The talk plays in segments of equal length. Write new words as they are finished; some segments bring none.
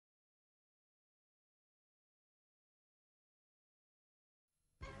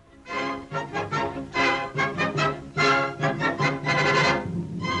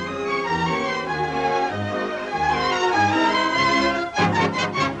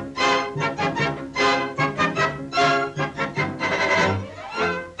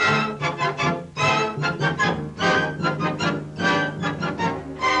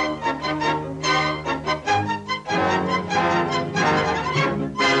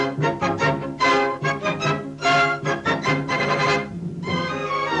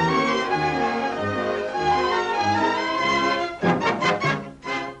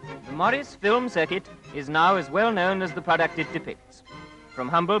Morris film circuit is now as well known as the product it depicts. From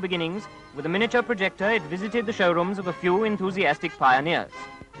humble beginnings, with a miniature projector, it visited the showrooms of a few enthusiastic pioneers.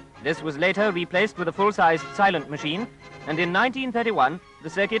 This was later replaced with a full-sized silent machine, and in 1931, the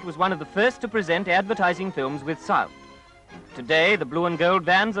circuit was one of the first to present advertising films with sound. Today, the blue and gold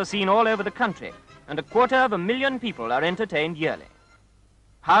vans are seen all over the country, and 250,000 people are entertained yearly.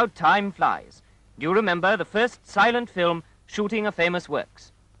 How time flies. Do you remember the first silent film shooting a famous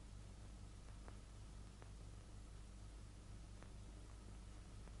works?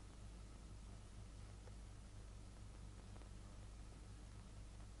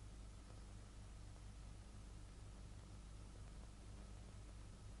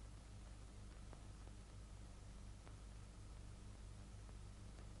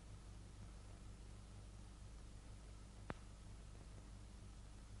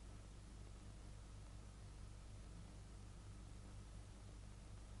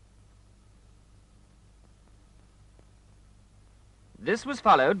 This was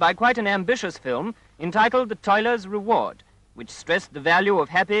followed by quite an ambitious film entitled The Toiler's Reward, which stressed the value of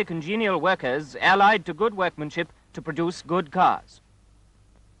happy, congenial workers allied to good workmanship to produce good cars.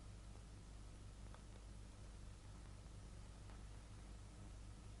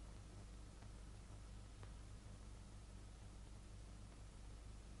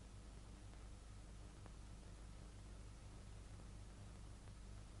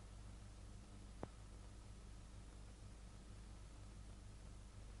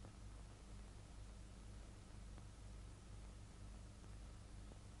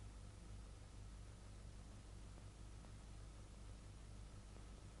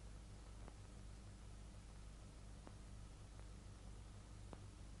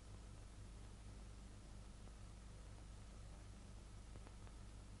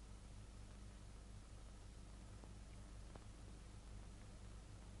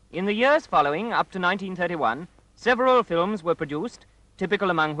 In the years following, up to 1931, several films were produced, typical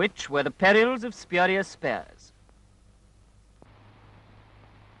among which were The Perils of Spurious Spares.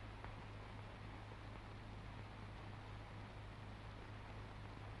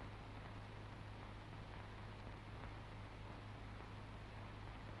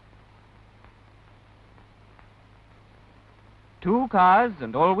 Two cars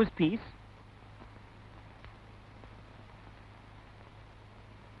and all was peace.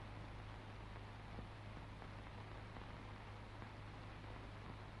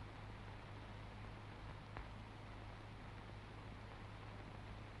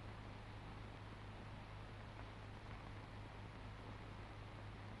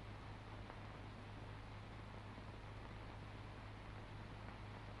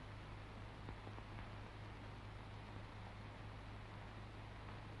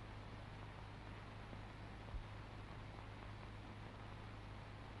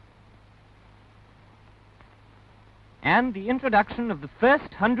 And the introduction of the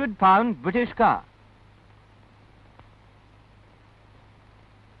first 100-pound British car.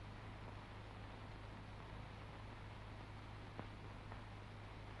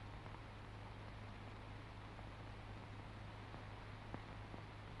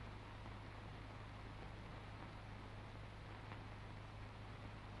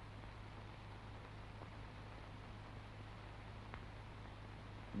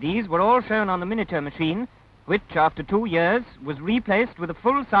 These were all shown on the miniature machine, which, after 2 years, was replaced with a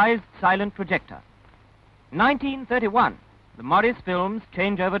full-sized silent projector. 1931, the Morris films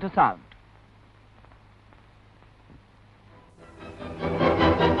change over to sound.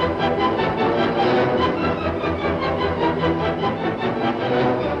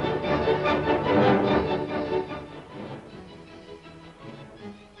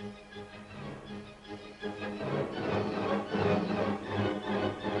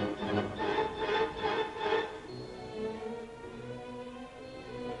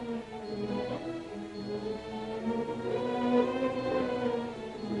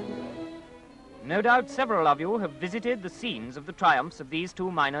 No doubt several of you have visited the scenes of the triumphs of these two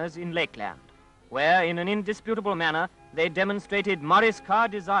miners in Lakeland, where, in an indisputable manner, they demonstrated Morris car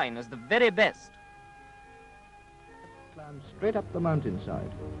design as the very best. Climbed straight up the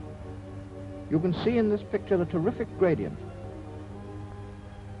mountainside. You can see in this picture the terrific gradient.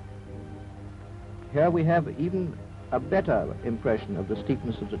 Here we have even a better impression of the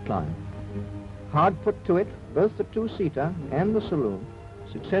steepness of the climb. Hard put to it, both the two-seater and the saloon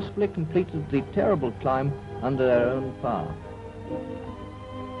successfully completed the terrible climb under their own power.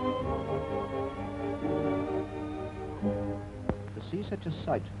 To see such a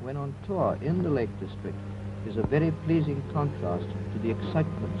sight when on tour in the Lake District is a very pleasing contrast to the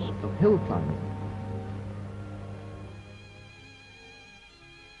excitements of hill climbing.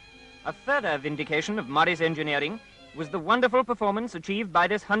 A further vindication of Morris engineering was the wonderful performance achieved by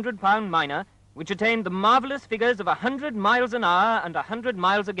this 100-pound miner, which attained the marvelous figures of 100 miles an hour and 100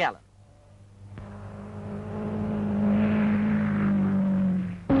 miles a gallon.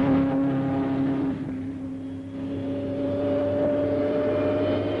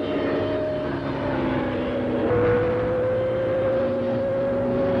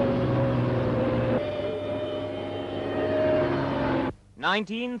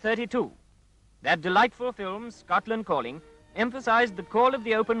 (1932). That delightful film, Scotland Calling, emphasized the call of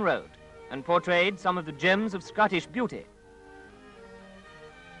the open road and portrayed some of the gems of Scottish beauty.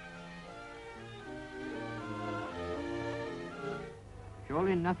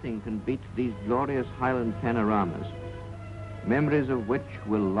 Surely nothing can beat these glorious Highland panoramas, memories of which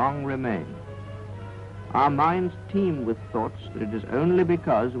will long remain. Our minds teem with thoughts that it is only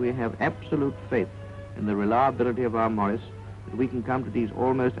because we have absolute faith in the reliability of our Morris that we can come to these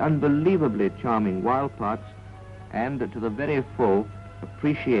almost unbelievably charming wild parts and to the very full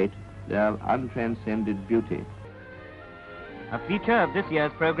appreciate their untranscended beauty. A feature of this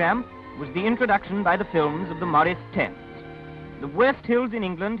year's program was the introduction by the films of the Morris tests. The worst hills in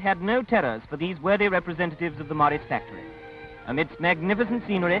England had no terrors for these worthy representatives of the Morris factory. Amidst magnificent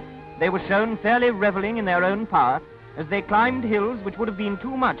scenery, they were shown fairly reveling in their own power as they climbed hills which would have been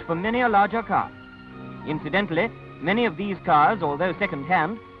too much for many a larger car. Incidentally, many of these cars, although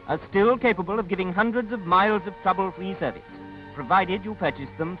second-hand, are still capable of giving hundreds of miles of trouble-free service, provided you purchase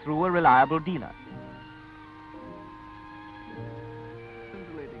them through a reliable dealer.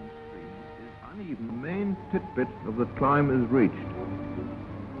 Scintillating stream is uneven. The main titbit of the climb is reached.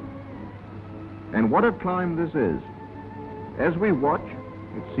 And what a climb this is. As we watch,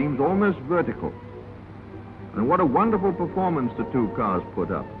 it seems almost vertical. And what a wonderful performance the two cars put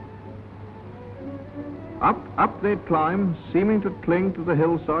up. Up they climb, seeming to cling to the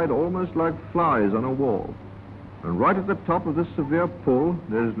hillside almost like flies on a wall. And right at the top of this severe pull,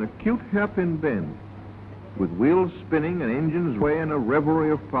 there is an acute hairpin bend. With wheels spinning and engines away in a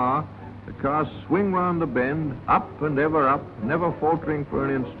revelry of power, the cars swing round the bend, up and ever up, never faltering for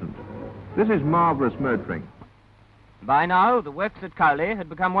an instant. This is marvelous motoring. By now, the works at Cowley had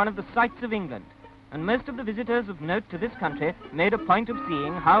become one of the sights of England, and most of the visitors of note to this country made a point of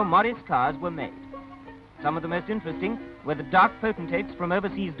seeing how Morris cars were made. Some of the most interesting were the dark potentates from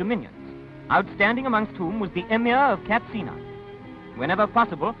overseas dominions, outstanding amongst whom was the Emir of Katsina. Whenever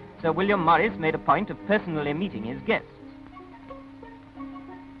possible, Sir William Morris made a point of personally meeting his guests.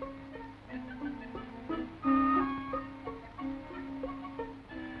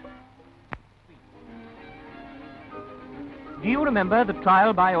 Do you remember the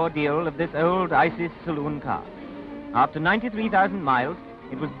trial by ordeal of this old Isis saloon car? After 93,000 miles,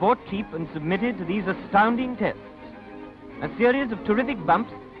 it was bought cheap and submitted to these astounding tests. A series of terrific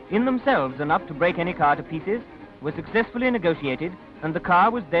bumps, in themselves enough to break any car to pieces, were successfully negotiated, and the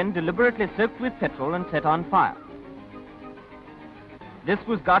car was then deliberately soaked with petrol and set on fire. This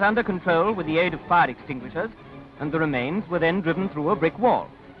was got under control with the aid of fire extinguishers, and the remains were then driven through a brick wall.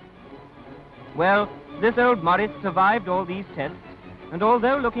 Well, this old Morris survived all these tests, and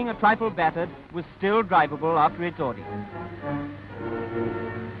although looking a trifle battered, was still drivable after its ordeal.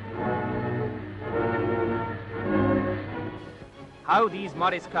 How these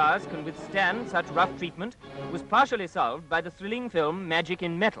Morris cars can withstand such rough treatment was partially solved by the thrilling film Magic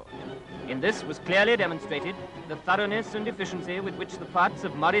in Metal. In this was clearly demonstrated the thoroughness and efficiency with which the parts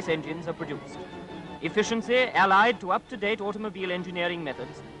of Morris engines are produced. Efficiency allied to up-to-date automobile engineering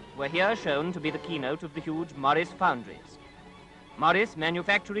methods were here shown to be the keynote of the huge Morris foundries. Morris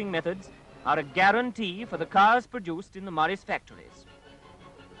manufacturing methods are a guarantee for the cars produced in the Morris factories.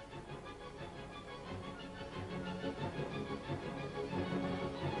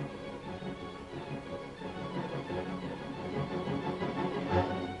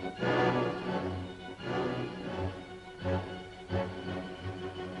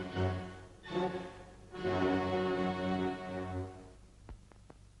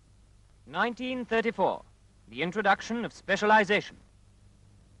 (1934), the introduction of specialization.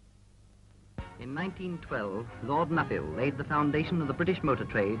 In 1912, Lord Nuffield laid the foundation of the British motor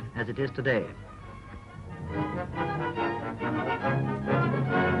trade as it is today.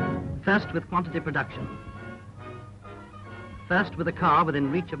 First with quantity production. First with a car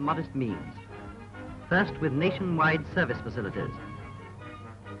within reach of modest means. First with nationwide service facilities.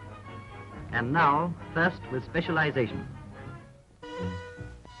 And now, first with specialization.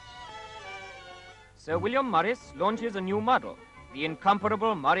 Sir William Morris launches a new model, the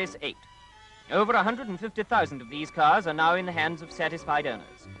incomparable Morris 8. Over 150,000 of these cars are now in the hands of satisfied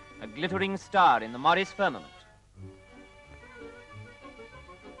owners, a glittering star in the Morris firmament.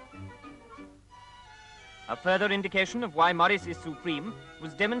 A further indication of why Morris is supreme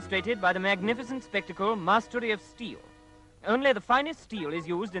was demonstrated by the magnificent spectacle Mastery of Steel. Only the finest steel is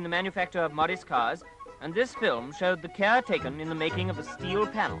used in the manufacture of Morris cars, and this film showed the care taken in the making of a steel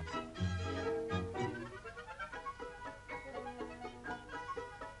panel.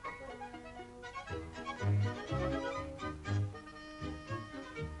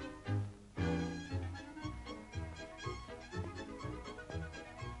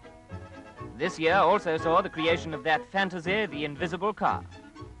 This year also saw the creation of that fantasy, the invisible car.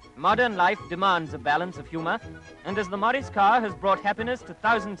 Modern life demands a balance of humor, and as the Morris car has brought happiness to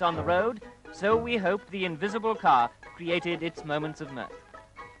thousands on the road, so we hope the invisible car created its moments of mirth.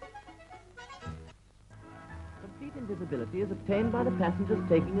 Complete invisibility is obtained by the passengers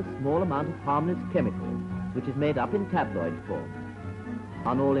taking a small amount of harmless chemical, which is made up in tabloid form.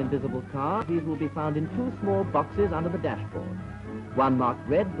 On all invisible cars, these will be found in two small boxes under the dashboard. One marked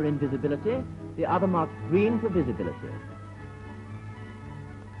red for invisibility, the other marked green for visibility.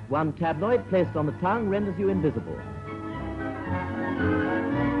 One tabloid placed on the tongue renders you invisible.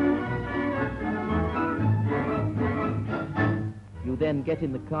 You then get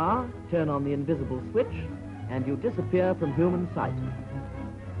in the car, turn on the invisible switch, and you disappear from human sight.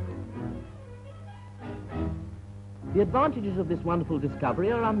 The advantages of this wonderful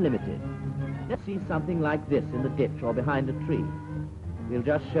discovery are unlimited. Let's see something like this in the ditch or behind a tree. We'll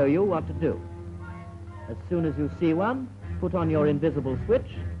just show you what to do. As soon as you see one, put on your invisible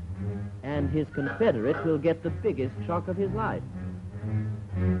switch, and his confederate will get the biggest shock of his life.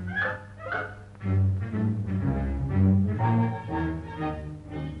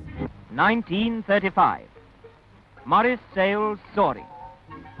 (1935). Morris sails soaring.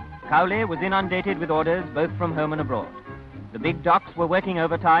 Cowley was inundated with orders both from home and abroad. The big docks were working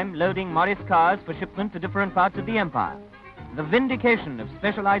overtime, loading Morris cars for shipment to different parts of the empire. The vindication of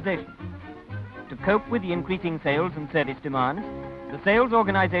specialization. To cope with the increasing sales and service demands, the sales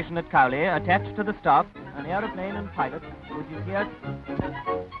organization at Cowley attached to the staff an aeroplane and pilot, which is here.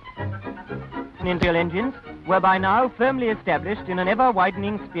 Industrial engines were by now firmly established in an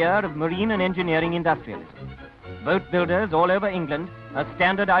ever-widening sphere of marine and engineering industrialism. Boat builders all over England are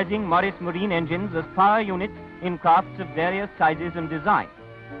standardizing Morris marine engines as power units in crafts of various sizes and design.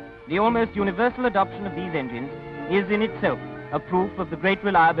 The almost universal adoption of these engines is in itself a proof of the great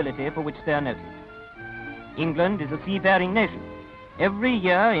reliability for which they are noted. England is a seafaring nation. Every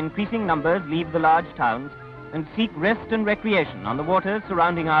year, increasing numbers leave the large towns and seek rest and recreation on the waters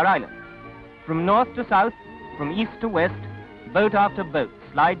surrounding our island. From north to south, from east to west, boat after boat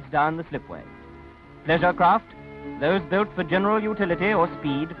slides down the slipway. Pleasure craft, those built for general utility or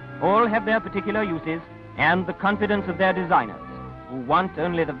speed, all have their particular uses and the confidence of their designers, who want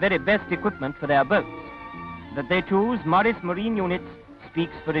only the very best equipment for their boats. That they choose Morris marine units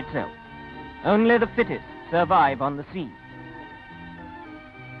speaks for itself. Only the fittest survive on the sea.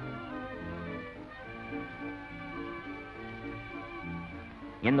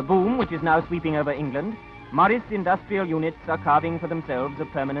 In the boom which is now sweeping over England, Morris industrial units are carving for themselves a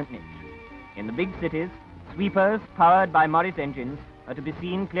permanent niche. In the big cities, sweepers powered by Morris engines are to be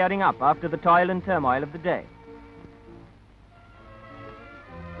seen clearing up after the toil and turmoil of the day.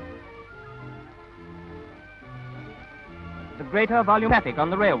 The greater volume traffic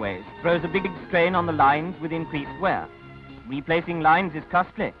on the railways throws a big strain on the lines with increased wear. Replacing lines is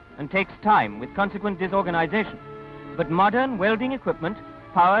costly and takes time with consequent disorganization. But modern welding equipment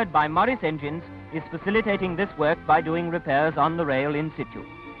powered by Morris engines is facilitating this work by doing repairs on the rail in situ.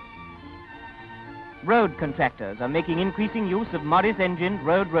 Road contractors are making increasing use of Morris-engined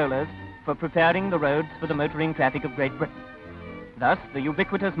road rollers for preparing the roads for the motoring traffic of Great Britain. Thus, the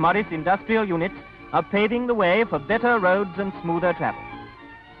ubiquitous Morris industrial units are paving the way for better roads and smoother travel.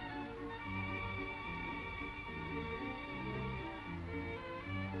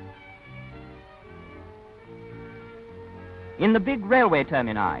 In the big railway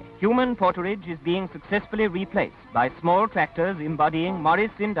termini, human porterage is being successfully replaced by small tractors embodying Morris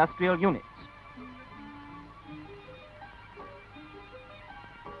industrial units.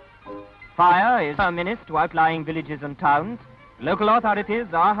 Fire is a menace to outlying villages and towns. Local authorities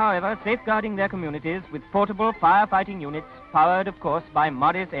are, however, safeguarding their communities with portable firefighting units powered, of course, by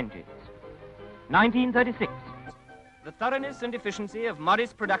Morris engines. 1936. The thoroughness and efficiency of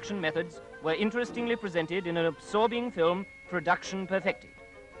Morris production methods were interestingly presented in an absorbing film, Production Perfected.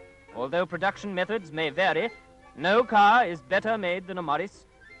 Although production methods may vary, no car is better made than a Morris,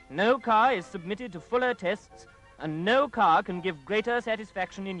 no car is submitted to fuller tests, and no car can give greater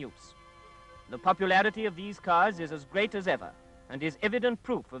satisfaction in use. The popularity of these cars is as great as ever, and is evident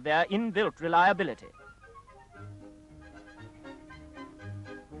proof of their inbuilt reliability.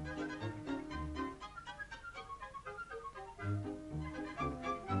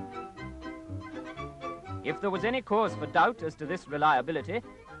 If there was any cause for doubt as to this reliability,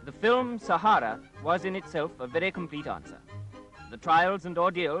 the film Sahara was in itself a very complete answer. The trials and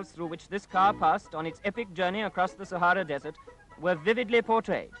ordeals through which this car passed on its epic journey across the Sahara Desert were vividly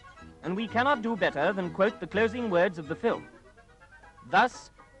portrayed, and we cannot do better than quote the closing words of the film. Thus,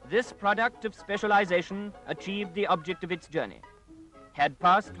 this product of specialization achieved the object of its journey, had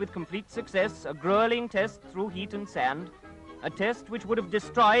passed with complete success a grueling test through heat and sand, a test which would have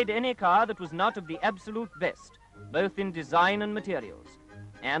destroyed any car that was not of the absolute best, both in design and materials,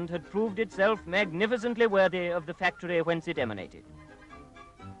 and had proved itself magnificently worthy of the factory whence it emanated.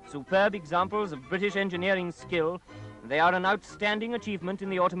 Superb examples of British engineering skill, they are an outstanding achievement in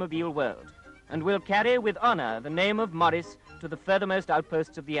the automobile world, and will carry with honor the name of Morris to the furthermost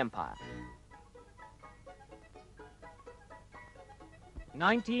outposts of the empire.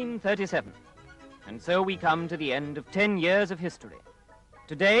 1937. And so we come to the end of 10 years of history.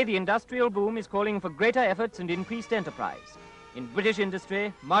 Today, the industrial boom is calling for greater efforts and increased enterprise. In British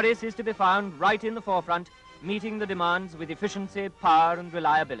industry, Morris is to be found right in the forefront, meeting the demands with efficiency, power, and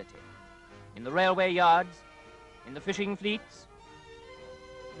reliability. In the railway yards, in the fishing fleets,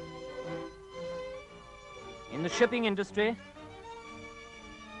 in the shipping industry,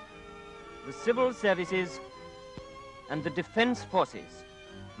 the civil services, and the defense forces,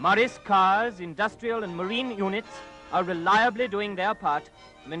 Morris cars, industrial and marine units are reliably doing their part,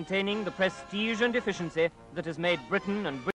 maintaining the prestige and efficiency that has made Britain and